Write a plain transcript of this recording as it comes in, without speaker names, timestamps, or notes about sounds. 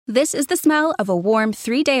This is the smell of a warm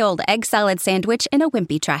 3-day-old egg salad sandwich in a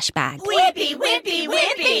wimpy trash bag. Wimpy, wimpy,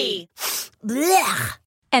 wimpy! Blech!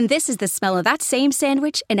 And this is the smell of that same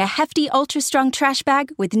sandwich in a hefty, ultra-strong trash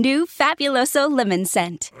bag with new Fabuloso lemon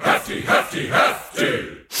scent. Hefty, hefty,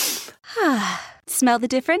 hefty! Smell the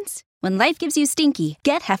difference? When life gives you stinky,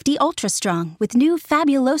 get Hefty Ultra Strong with new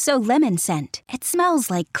Fabuloso lemon scent. It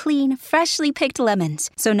smells like clean, freshly picked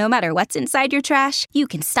lemons. So no matter what's inside your trash, you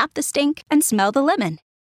can stop the stink and smell the lemon.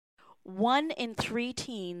 1 in 3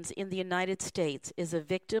 teens in the United States is a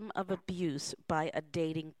victim of abuse by a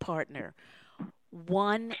dating partner.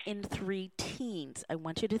 1 in 3 teens. I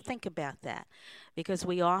want you to think about that because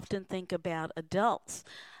we often think about adults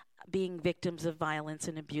being victims of violence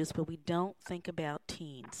and abuse, but we don't think about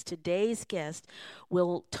teens. Today's guest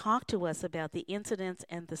will talk to us about the incidents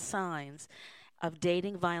and the signs of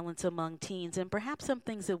dating violence among teens and perhaps some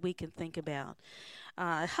things that we can think about.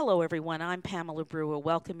 Hello, everyone. I'm Pamela Brewer,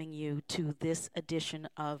 welcoming you to this edition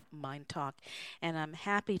of MyNDTALK, and I'm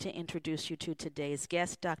happy to introduce you to today's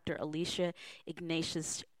guest, Dr. Alesha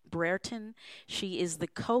Ignatius Brereton. She is the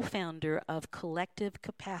co-founder of Collective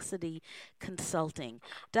Capacity Consulting.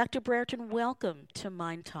 Dr. Brereton, welcome to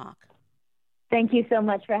MyNDTALK. Thank you so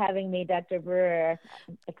much for having me, Dr. Brewer.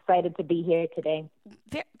 I'm excited to be here today.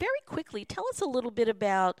 Very quickly, tell us a little bit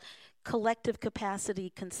about Collective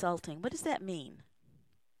Capacity Consulting. What does that mean?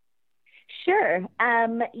 Sure.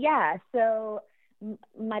 So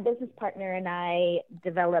my business partner and I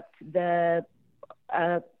developed the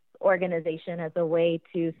organization as a way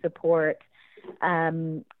to support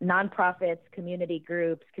nonprofits, community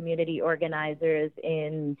groups, community organizers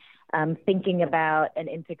in thinking about and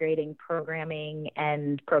integrating programming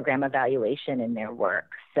and program evaluation in their work.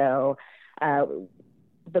 So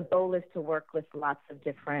the goal is to work with lots of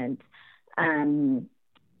different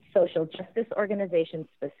social justice organizations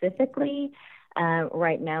specifically.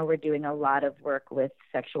 Right now we're doing a lot of work with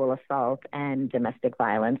sexual assault and domestic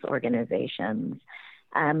violence organizations.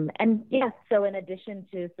 So in addition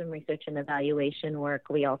to some research and evaluation work,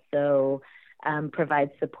 we also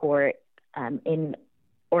provide support in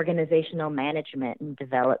organizational management and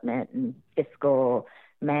development and fiscal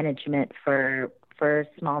management for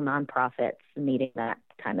small nonprofits needing that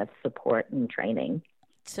kind of support and training.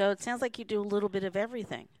 So it sounds like you do a little bit of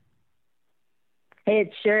everything.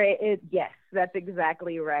 Yes, that's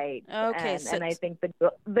exactly right. Okay. And I think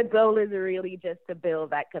the goal is really just to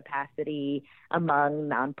build that capacity among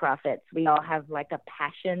nonprofits. We all have like a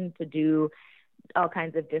passion to do all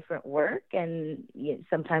kinds of different work, and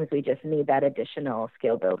sometimes we just need that additional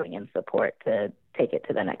skill building and support to take it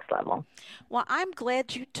to the next level. Well, I'm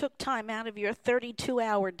glad you took time out of your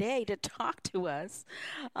 32-hour day to talk to us.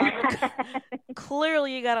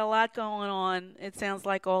 Clearly, you got a lot going on. It sounds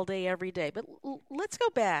like all day, every day. But let's go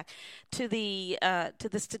back to the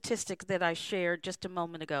statistic that I shared just a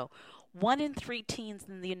moment ago. 1 in 3 teens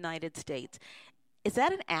in the United States. Is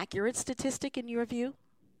that an accurate statistic in your view?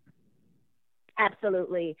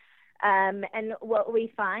 Absolutely. And what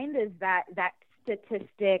we find is that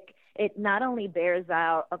statistic, it not only bears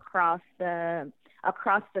out across the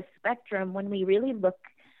spectrum. When we really look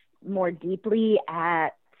more deeply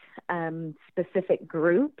at specific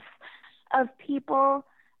groups of people,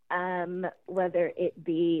 whether it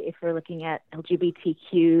be if we're looking at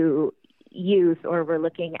LGBTQ youth or we're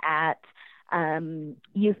looking at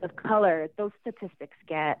youth of color, those statistics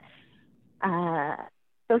get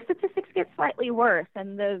slightly worse.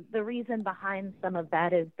 And the reason behind some of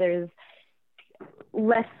that is there's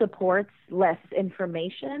less supports, less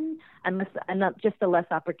information, and just a less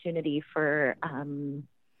opportunity for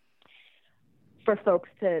folks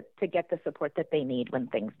to get the support that they need when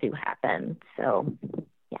things do happen. So,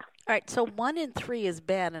 yeah. All right, so 1 in 3 is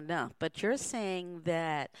bad enough, but you're saying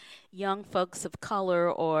that young folks of color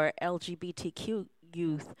or LGBTQ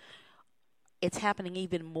youth, it's happening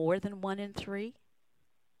even more than 1 in 3?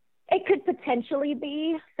 It could potentially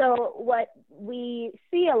be. So what we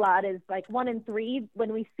see a lot is like 1 in 3.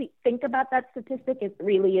 When we think about that statistic, it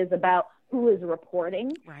really is about who is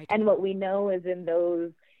reporting. Right. And what we know is in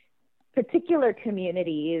those particular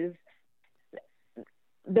communities,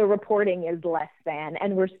 the reporting is less than,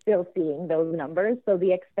 and we're still seeing those numbers. So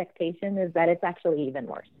the expectation is that it's actually even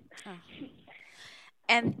worse. Oh.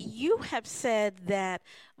 And you have said that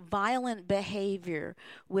violent behavior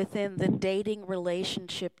within the dating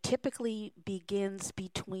relationship typically begins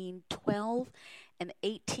between 12 and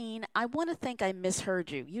 18. I want to think I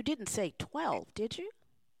misheard you. You didn't say 12, did you?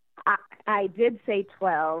 I did say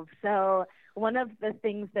 12. So one of the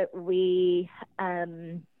things that we,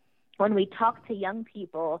 when we talk to young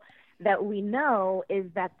people, that we know is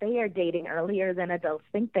that they are dating earlier than adults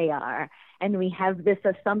think they are. And we have this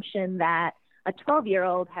assumption that a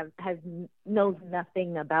 12-year-old knows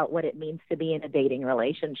nothing about what it means to be in a dating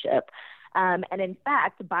relationship. And in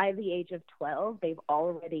fact, by the age of 12, they've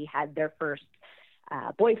already had their first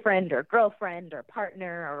boyfriend or girlfriend or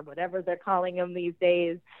partner or whatever they're calling them these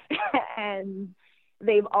days. And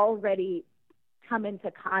they've already come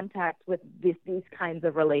into contact with these kinds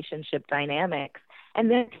of relationship dynamics. And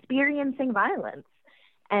they're experiencing violence.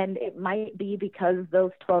 And it might be because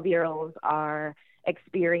those 12-year-olds are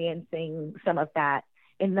experiencing some of that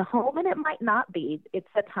in the home, and it might not be. It's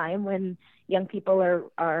a time when young people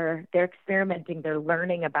they're experimenting, they're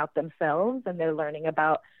learning about themselves, and they're learning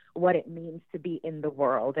about what it means to be in the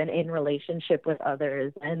world and in relationship with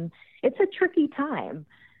others. And it's a tricky time.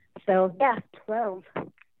 So, yeah, 12.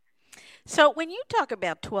 So when you talk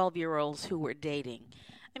about 12-year-olds who are dating,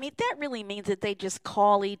 I mean, that really means that they just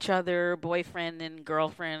call each other boyfriend and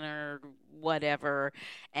girlfriend or whatever,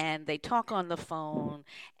 and they talk on the phone,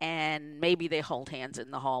 and maybe they hold hands in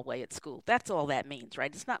the hallway at school. That's all that means,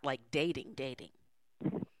 right? It's not like dating.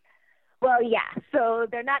 Well, yeah. So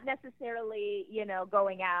they're not necessarily,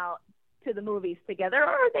 going out to the movies together,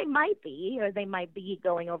 or they might be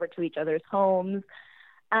going over to each other's homes.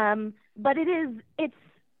 But it's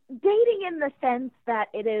dating in the sense that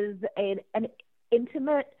it is an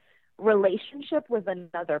intimate relationship with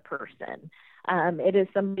another person. It is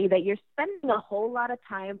somebody that you're spending a whole lot of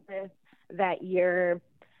time with, that you're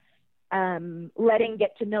letting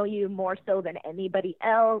get to know you more so than anybody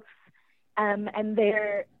else. And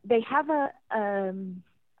they have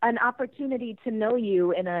an opportunity to know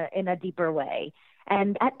you in a deeper way.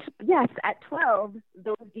 And at 12,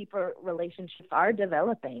 those deeper relationships are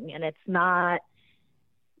developing, and it's not,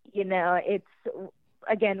 it's,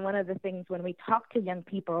 again, one of the things when we talk to young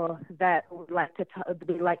people that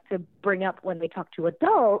we like to bring up when we talk to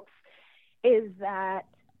adults is that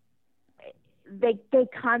they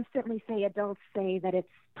constantly say, adults say that it's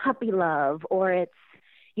puppy love, or it's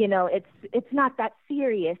not that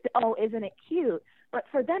serious. Oh, isn't it cute? But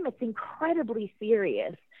for them, it's incredibly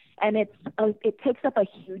serious, and it takes up a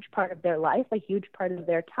huge part of their life, a huge part of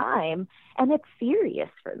their time, and it's serious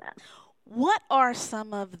for them. What are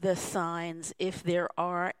some of the signs, if there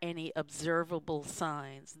are any observable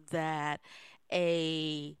signs, that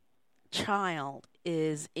a child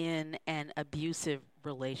is in an abusive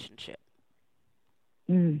relationship?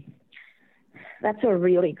 That's a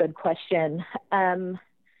really good question.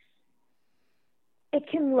 It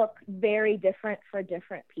can look very different for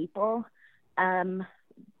different people.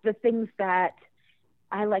 The things that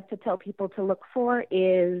I like to tell people to look for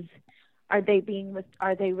is, are they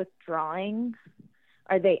withdrawing?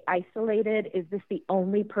 Are they isolated? Is this the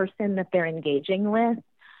only person that they're engaging with?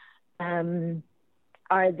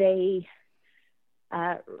 Are they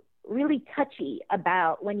really touchy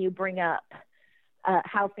about when you bring up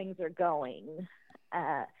how things are going?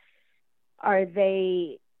 Are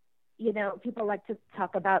they, people like to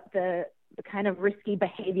talk about the kind of risky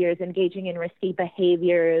behaviors, engaging in risky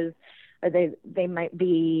behaviors, or they might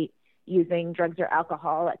be using drugs or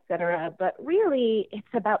alcohol, et cetera. But really, it's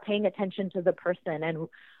about paying attention to the person. And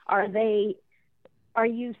are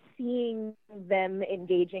you seeing them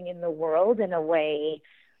engaging in the world in a way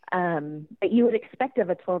that you would expect of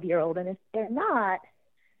a 12-year-old? And if they're not,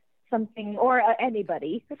 something, or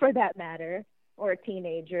anybody for that matter, or a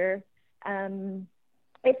teenager,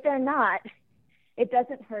 if they're not, it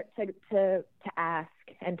doesn't hurt to ask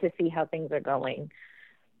and to see how things are going.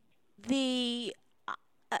 The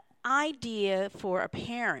idea for a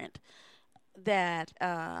parent that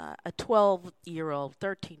a 12-year-old,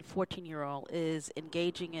 13, 14-year-old is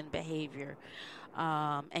engaging in behavior,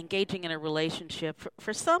 engaging in a relationship,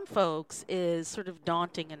 for some folks is sort of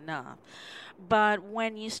daunting enough. But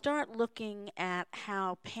when you start looking at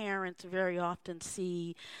how parents very often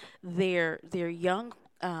see their young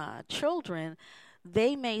children,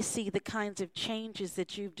 they may see the kinds of changes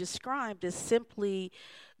that you've described as simply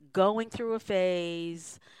going through a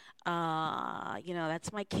phase.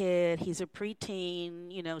 That's my kid. He's a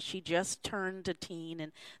preteen. She just turned a teen,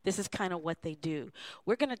 and this is kind of what they do.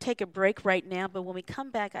 We're going to take a break right now, but when we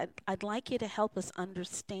come back, I'd like you to help us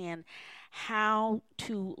understand how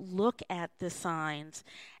to look at the signs,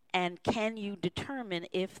 and can you determine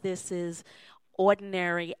if this is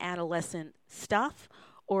ordinary adolescent stuff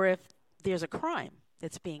or if there's a crime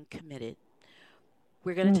that's being committed.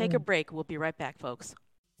 We're going to take a break. We'll be right back, folks.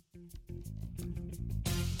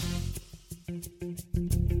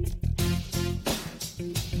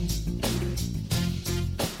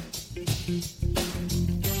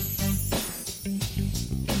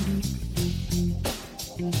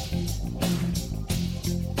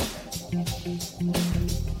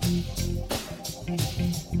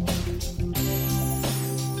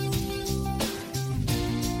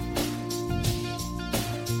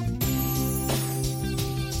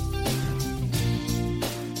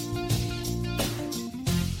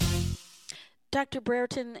 Dr.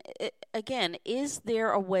 Brereton, again, is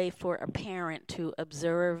there a way for a parent to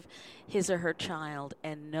observe his or her child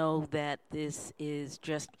and know that this is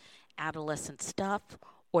just adolescent stuff,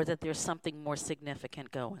 or that there's something more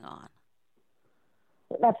significant going on?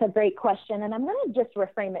 That's a great question, and I'm going to just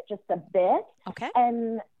reframe it just a bit. Okay.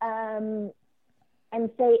 And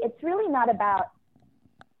say it's really not about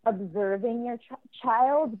observing your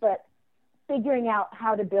child, but figuring out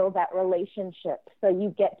how to build that relationship so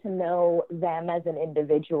you get to know them as an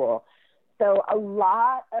individual. So a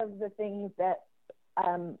lot of the things that,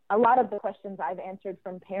 a lot of the questions I've answered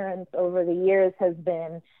from parents over the years has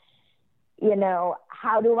been, you know,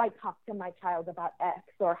 how do I talk to my child about X,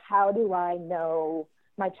 or how do I know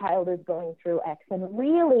my child is going through X? And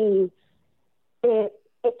really, it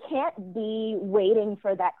can't be waiting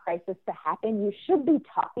for that crisis to happen. You should be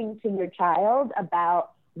talking to your child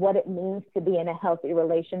about what it means to be in a healthy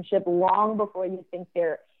relationship long before you think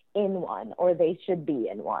they're in one or they should be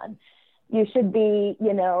in one. You should be,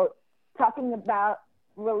 you know, talking about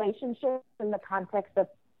relationships in the context of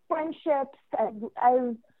friendships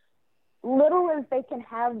as little as they can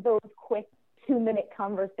have those quick 2-minute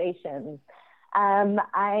conversations.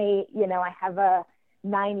 I have a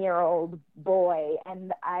 9-year-old boy,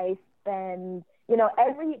 and I spend, you know,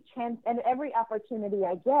 every chance and every opportunity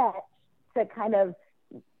I get to kind of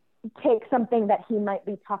take something that he might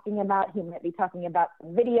be talking about. He might be talking about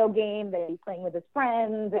a video game that he's playing with his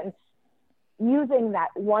friends, and using that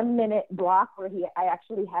 1-minute block where I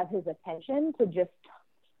actually have his attention to just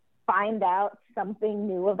find out something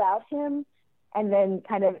new about him, and then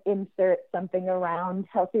kind of insert something around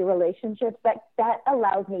healthy relationships. That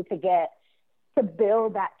allows me to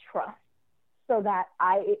build that trust, so that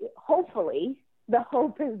hopefully, the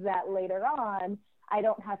hope is that later on, I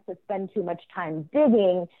don't have to spend too much time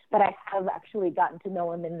digging, but I have actually gotten to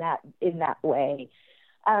know him in that way.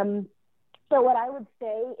 So what I would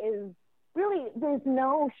say is, really, there's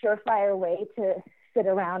no surefire way to sit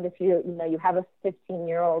around if you have a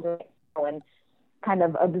 15-year-old and kind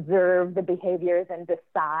of observe the behaviors and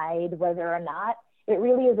decide whether or not. It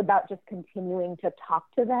really is about just continuing to talk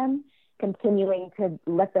to them, continuing to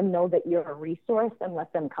let them know that you're a resource, and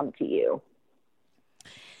let them come to you.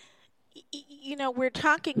 You know, we're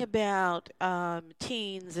talking about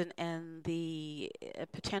teens and the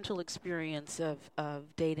potential experience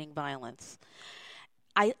of dating violence.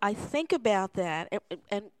 I think about that,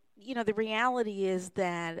 and you know, the reality is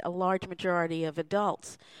that a large majority of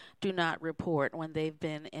adults do not report when they've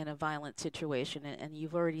been in a violent situation, and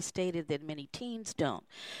you've already stated that many teens don't.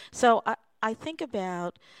 So I think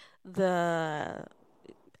about the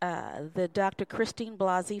Dr. Christine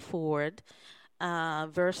Blasey Ford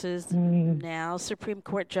versus now Supreme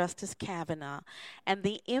Court Justice Kavanaugh, and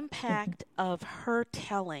the impact of her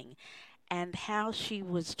telling and how she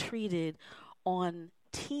was treated on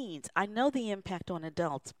teens. I know the impact on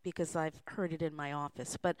adults because I've heard it in my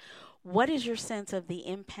office, but what is your sense of the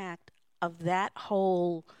impact of that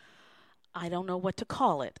whole, I don't know what to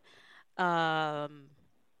call it,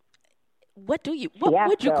 what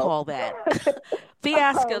would you call that?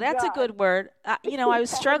 Fiasco. That's a good word. You know, I was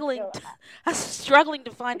struggling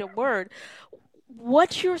to find a word.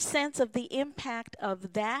 What's your sense of the impact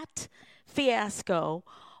of that fiasco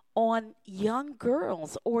on young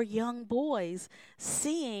girls or young boys,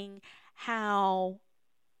 seeing how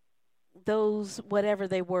those, whatever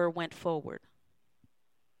they were, went forward?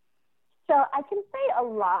 So I can say a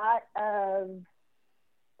lot of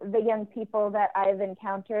the young people that I've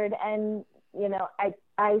encountered, and, you know,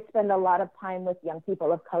 I spend a lot of time with young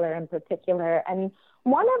people of color in particular, and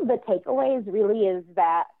one of the takeaways really is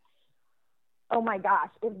that, oh my gosh,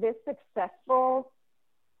 if this successful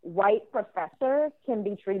white professor can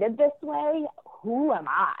be treated this way, who am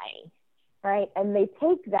I, right? And they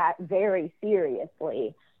take that very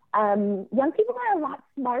seriously. Young people are a lot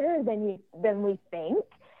smarter than we think,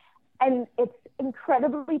 and it's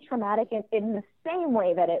incredibly traumatic in the same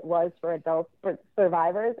way that it was for adults, for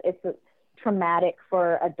survivors. It's traumatic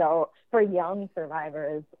for young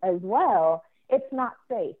survivors as well. It's not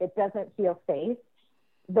safe. It doesn't feel safe.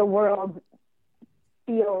 The world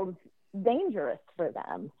feels dangerous for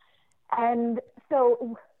them. And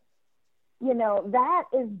so, you know, that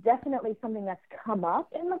is definitely something that's come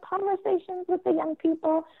up in the conversations with the young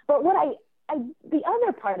people. But the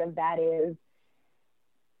other part of that is,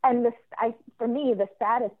 and for me, the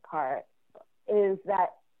saddest part is that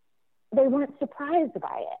they weren't surprised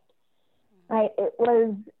by it, right?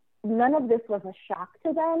 None of this was a shock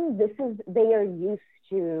to them. They are used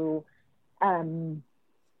to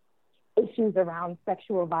issues around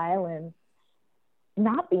sexual violence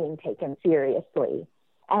not being taken seriously.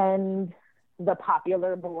 And the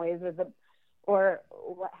popular boys or the or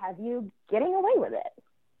what have you getting away with it.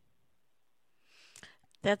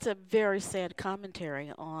 That's a very sad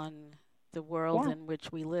commentary on the world in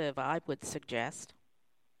which we live, I would suggest.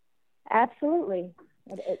 Absolutely.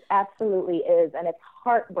 It absolutely is. And it's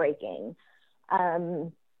heartbreaking,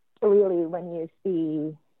 really, when you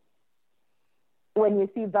see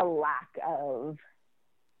the lack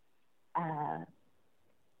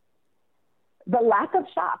of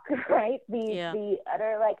shock, right? The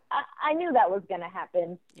utter, like, I knew that was going to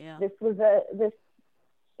happen. Yeah.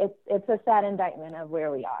 It's a sad indictment of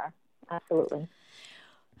where we are. Absolutely.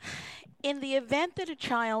 In the event that a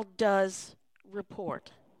child does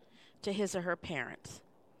report to his or her parents,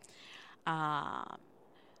 and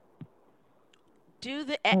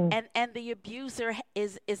the abuser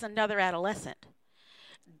is another adolescent,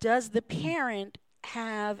 does the parent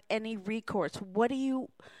have any recourse? What do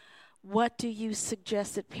you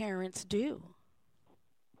suggest that parents do?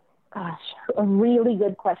 Gosh, a really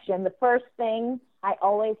good question. The first thing I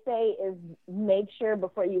always say is make sure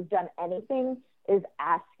before you've done anything is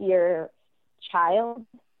ask your child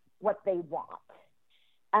what they want.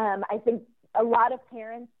 I think a lot of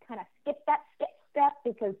parents kind of skip that step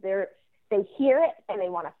because they hear it and they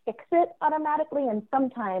want to fix it automatically. And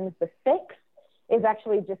sometimes the fix is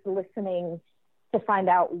actually just listening to find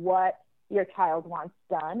out what your child wants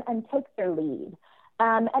done and take their lead.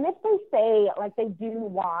 And if they say, like, they do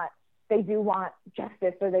want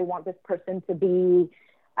justice, or they want this person to be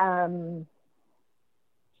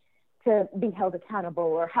held accountable,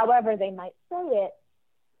 or however they might say it,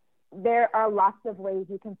 there are lots of ways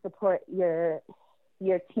you can support your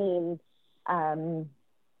team to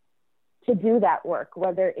do that work,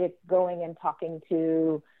 whether it's going and talking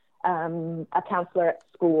to a counselor at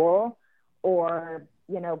school, or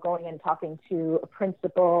going and talking to a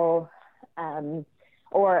principal,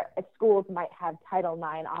 or schools might have Title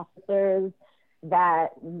IX officers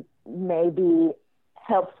that may be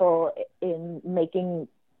helpful in making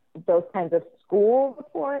those kinds of school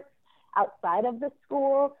reports outside of the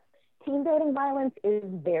school. Teen dating violence is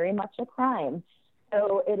very much a crime.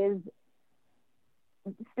 So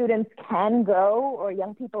students can go, or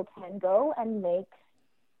young people can go and make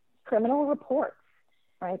criminal reports,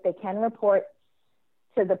 right? They can report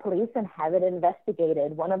to the police and have it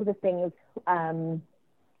investigated. One of the things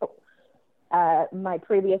my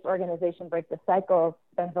previous organization, Break the Cycle,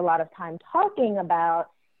 spends a lot of time talking about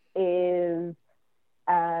is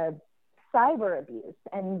cyber abuse,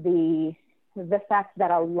 and the fact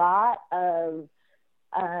that a lot of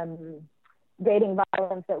dating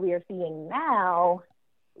violence that we are seeing now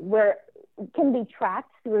can be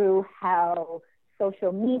tracked through how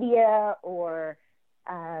social media or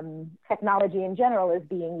technology in general is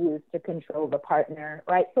being used to control the partner,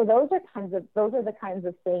 right? So those are the kinds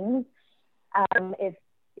of things. If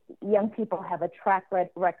young people have a track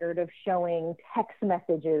record of showing text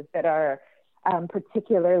messages that are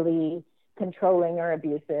particularly controlling or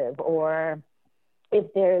abusive, or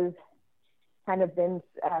if there's kind of been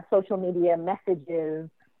social media messages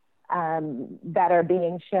that are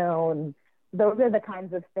being shown, those are the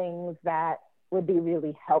kinds of things that would be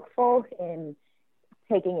really helpful in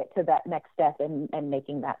taking it to that next step and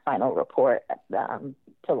making that final report to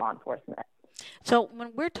law enforcement. So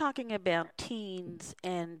when we're talking about teens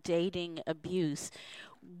and dating abuse,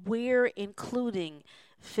 we're including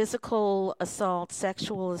physical assault,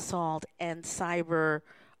 sexual assault, and cyber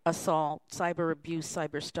assault, cyber abuse,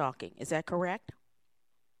 cyber stalking. Is that correct?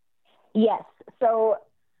 Yes. So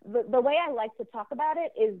the way I like to talk about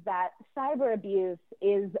it is that cyber abuse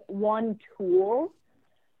is one tool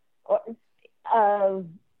of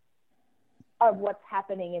what's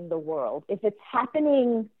happening in the world. If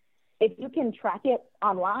you can track it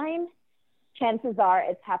online, chances are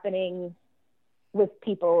it's happening with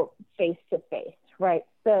people face to face, right?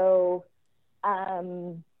 So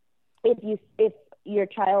if your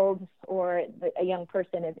child or a young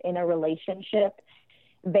person is in a relationship,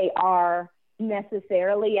 they are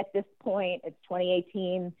necessarily, at this point, it's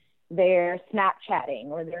 2018, they're Snapchatting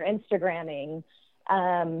or they're Instagramming.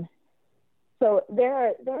 So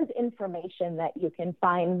there's information that you can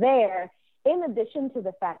find there, in addition to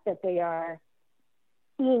the fact that they are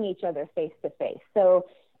seeing each other face to face. So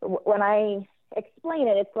when I explain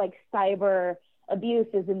it, it's like cyber abuse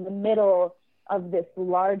is in the middle of this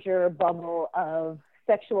larger bubble of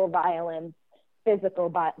sexual violence, physical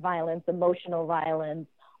violence, emotional violence,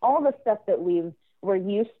 all the stuff that we're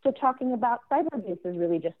used to talking about. Cyber abuse is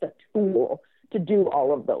really just a tool to do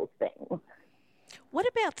all of those things. What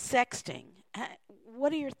about sexting?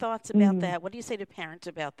 What are your thoughts about that? What do you say to parents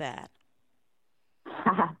about that?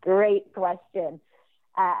 Great question.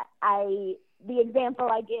 I the example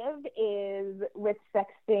I give is with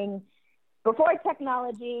sexting. Before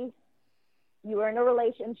technology, you were in a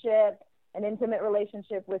relationship, an intimate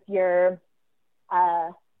relationship with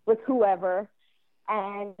with whoever,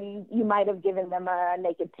 and you might have given them a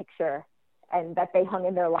naked picture and that they hung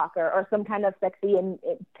in their locker, or some kind of sexy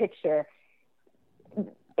picture.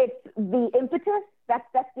 It's the impetus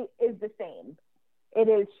is the same. It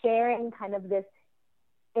is sharing kind of this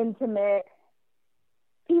intimate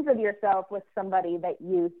piece of yourself with somebody that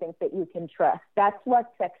you think that you can trust. That's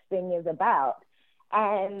what sexting is about.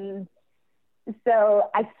 And so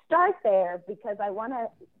I start there because I want to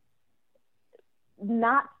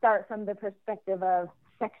not start from the perspective of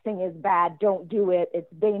sexting is bad, don't do it,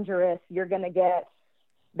 it's dangerous, you're going to get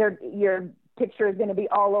your picture is going to be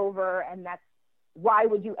all over, and that's why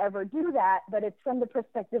would you ever do that? But it's from the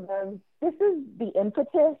perspective of this is the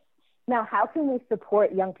impetus. Now, how can we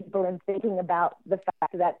support young people in thinking about the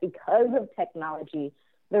fact that because of technology,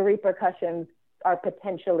 the repercussions are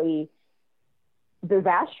potentially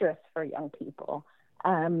disastrous for young people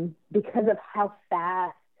because of how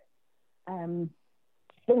fast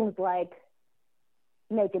things like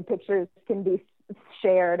naked pictures can be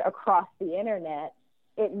shared across the internet.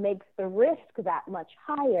 It makes the risk that much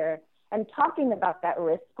higher. And talking about that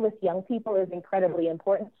risk with young people is incredibly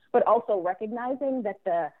important, but also recognizing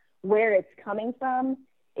that where it's coming from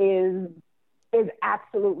is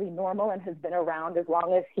absolutely normal and has been around as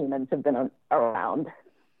long as humans have been around.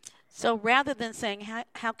 So rather than saying,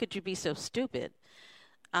 how could you be so stupid,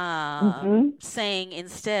 saying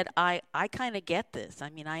instead, I kind of get this. I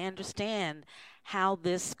mean, I understand how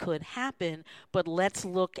this could happen, but let's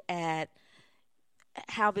look at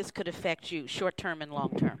how this could affect you short-term and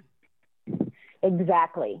long-term.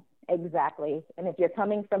 Exactly. And if you're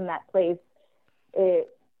coming from that place,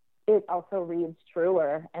 it also reads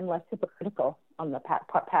truer and less hypocritical on the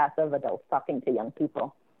path of adults talking to young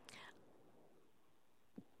people.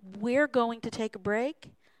 We're going to take a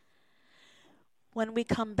break. When we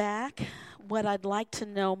come back, what I'd like to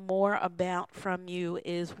know more about from you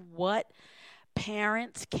is what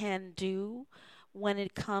parents can do when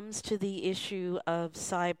it comes to the issue of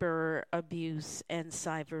cyber abuse and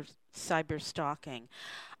cyber stalking.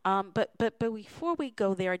 But before we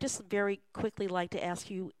go there, I just very quickly like to ask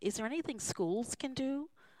you, is there anything schools can do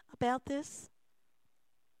about this?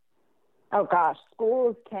 Oh, gosh.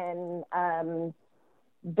 Schools can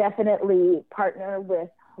definitely partner with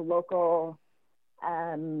local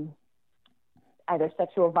either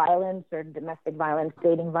sexual violence or domestic violence,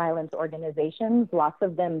 dating violence organizations. Lots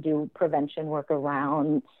of them do prevention work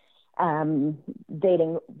around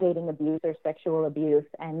dating abuse or sexual abuse,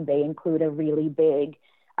 and they include a really big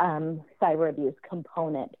cyber abuse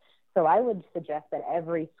component. So I would suggest that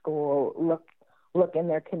every school look in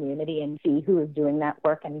their community and see who is doing that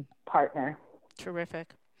work and partner.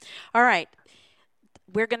 Terrific. All right.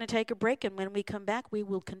 We're going to take a break, and when we come back, we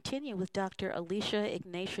will continue with Dr. Alesha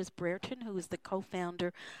Ignatius Brereton, who is the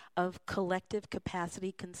co-founder of Collective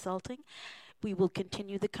Capacity Consulting. We will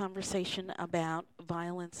continue the conversation about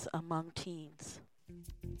violence among teens.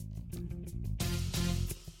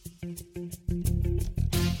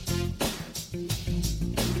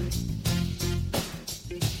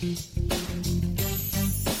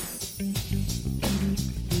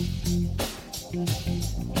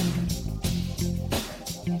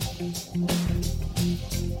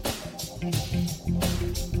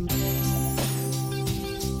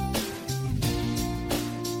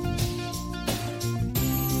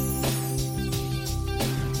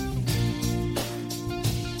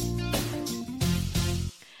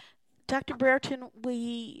 Dr. Brereton,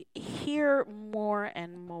 we hear more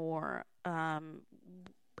and more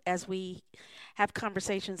as we have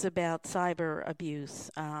conversations about cyber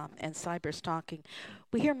abuse and cyber stalking.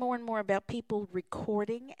 We hear more and more about people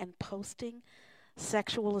recording and posting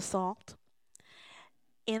sexual assault.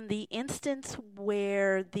 In the instance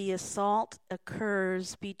where the assault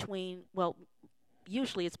occurs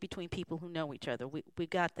usually it's between people who know each other. We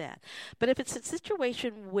got that. But if it's a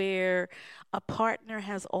situation where a partner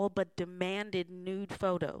has all but demanded nude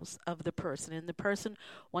photos of the person, and the person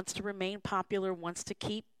wants to remain popular, wants to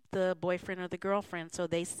keep the boyfriend or the girlfriend, so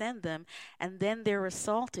they send them, and then they're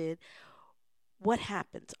assaulted, what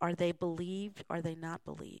happens? Are they believed? Are they not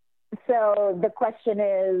believed? So the question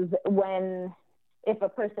is, if a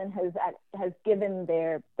person has given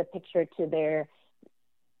the picture to their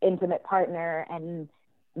intimate partner and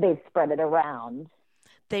they've spread it around.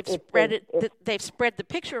 They've spread the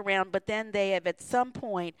picture around, but then they have at some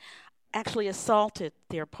point actually assaulted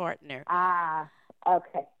their partner.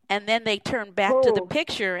 Okay. And then they turn back to the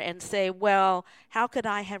picture and say, well, how could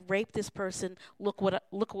I have raped this person? Look what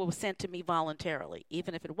was sent to me voluntarily.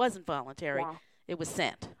 Even if it wasn't voluntary, it was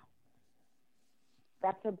sent.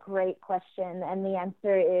 That's a great question. And the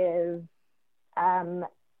answer is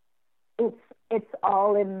it's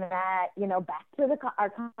all in that, back to our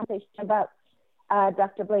conversation about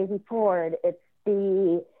Dr. Blasey Ford. It's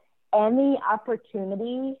any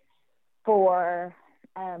opportunity for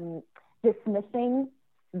dismissing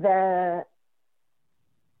the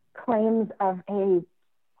claims of a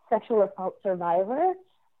sexual assault survivor.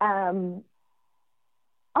 All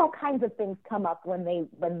kinds of things come up when they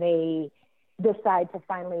decide to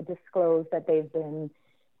finally disclose that they've been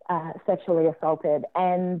sexually assaulted.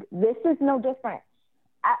 And this is no different.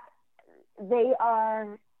 They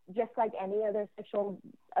are just like any other sexual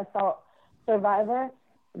assault survivor.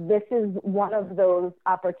 This is one of those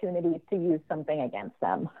opportunities to use something against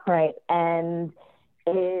them, right? And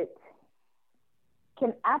it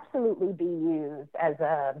can absolutely be used as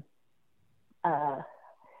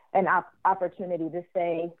an opportunity to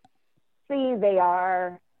say, see, they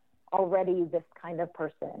are already this kind of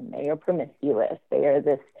person. They are promiscuous. They are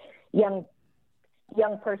this young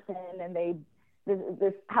person, and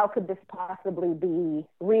this how could this possibly be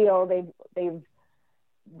real? They've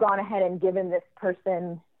gone ahead and given this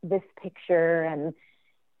person this picture, and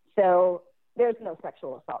so there's no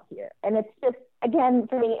sexual assault here. And it's just, again,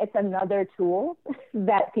 for me, it's another tool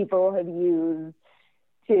that people have used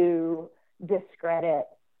to discredit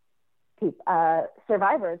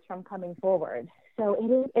survivors from coming forward. So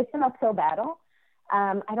it's an uphill battle.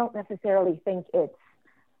 I don't necessarily think it's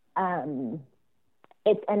any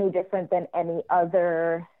different than any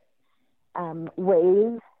other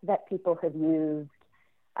ways that people have used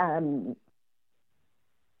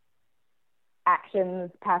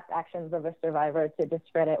past actions of a survivor to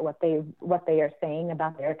discredit what they are saying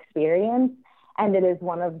about their experience. And it is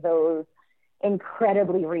one of those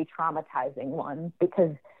incredibly re-traumatizing ones,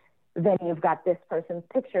 because then you've got this person's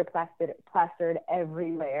picture plastered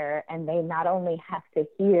everywhere, and they not only have to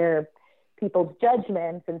hear people's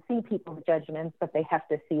judgments and see people's judgments, but they have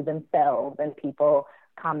to see themselves and people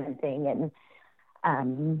commenting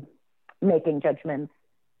and making judgments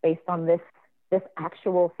based on this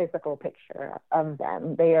actual physical picture of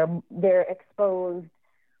them. They're exposed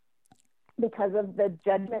because of the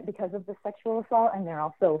judgment, because of the sexual assault, and they're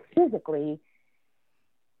also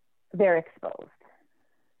they're exposed.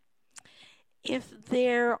 If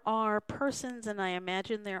there are persons, and I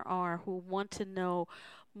imagine there are, who want to know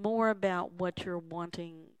more about what you're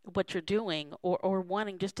doing, or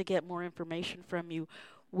wanting just to get more information from you,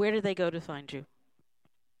 where do they go to find you?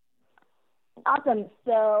 Awesome.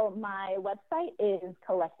 So my website is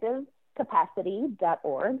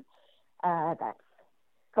collectivecapacity.org. That's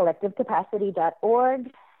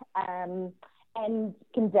collectivecapacity.org. And you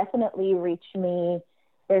can definitely reach me.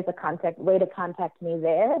 There's a way to contact me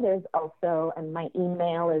there. There's also, and my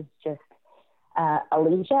email is just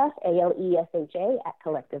Alesha, Alesha, at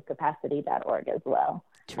collectivecapacity.org as well.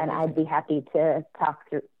 Terrific. And I'd be happy to talk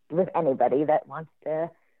with anybody that wants to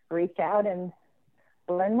reach out and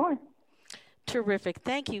learn more. Terrific.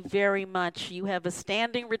 Thank you very much. You have a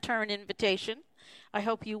standing return invitation. I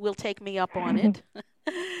hope you will take me up on it.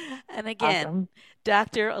 And again, awesome.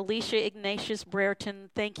 Dr. Alesha Ignatius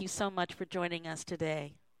Brereton, thank you so much for joining us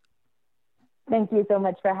today. Thank you so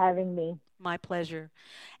much for having me. My pleasure.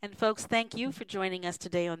 And folks, thank you for joining us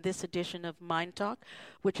today on this edition of Mind Talk,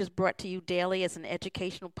 which is brought to you daily as an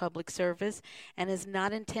educational public service and is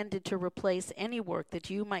not intended to replace any work that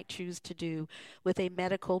you might choose to do with a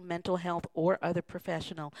medical, mental health, or other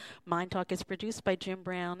professional. Mind Talk is produced by Jim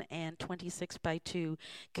Brown and 26x2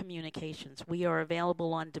 Communications. We are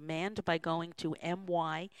available on demand by going to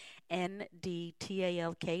MyNDTALK.org.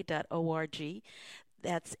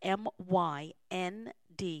 That's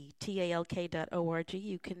MyNDTALK.org.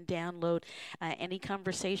 You can download any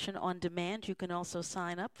conversation on demand. You can also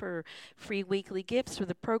sign up for free weekly gifts or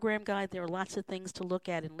the program guide. There are lots of things to look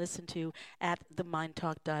at and listen to at the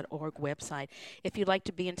MyNDTALK.org website. If you'd like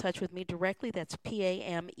to be in touch with me directly, that's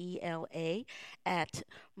PAMELA at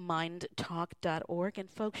MyNDTALK.org. And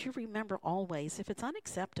folks, you remember always, if it's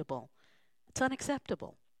unacceptable, it's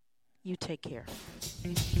unacceptable. You take care.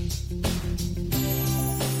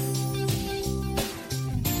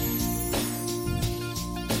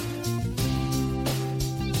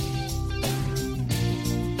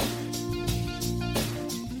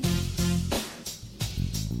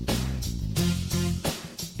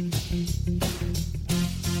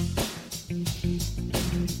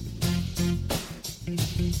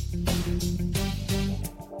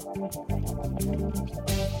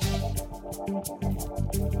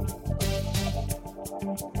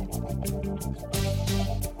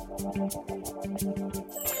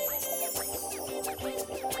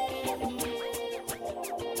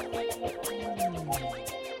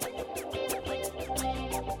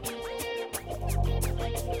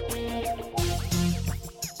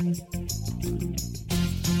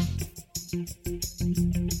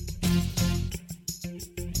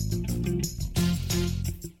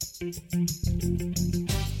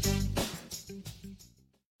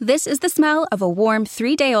 This is the smell of a warm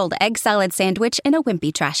 3-day-old egg salad sandwich in a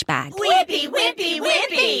wimpy trash bag. Wimpy, wimpy,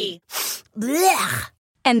 wimpy! Blech.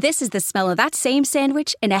 And this is the smell of that same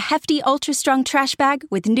sandwich in a hefty, ultra-strong trash bag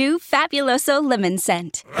with new Fabuloso lemon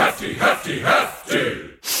scent. Hefty, hefty,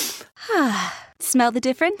 hefty! Smell the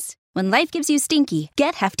difference? When life gives you stinky,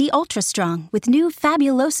 get Hefty Ultra Strong with new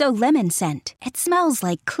Fabuloso lemon scent. It smells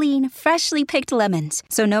like clean, freshly picked lemons.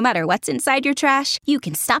 So no matter what's inside your trash, you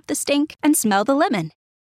can stop the stink and smell the lemon.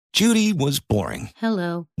 Judy was boring.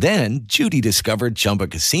 Hello. Then Judy discovered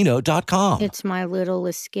ChumbaCasino.com. It's my little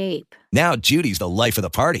escape. Now Judy's the life of the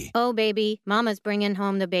party. Oh, baby, mama's bringing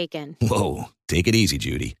home the bacon. Whoa, take it easy,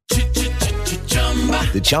 Judy.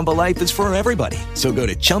 The Chumba life is for everybody. So go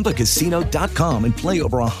to ChumbaCasino.com and play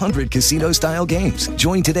over 100 casino-style games.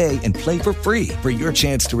 Join today and play for free for your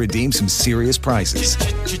chance to redeem some serious prizes.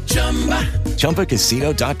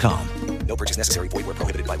 ChumbaCasino.com. No purchase necessary. Void where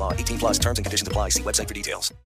prohibited by law. 18+ terms and conditions apply. See website for details.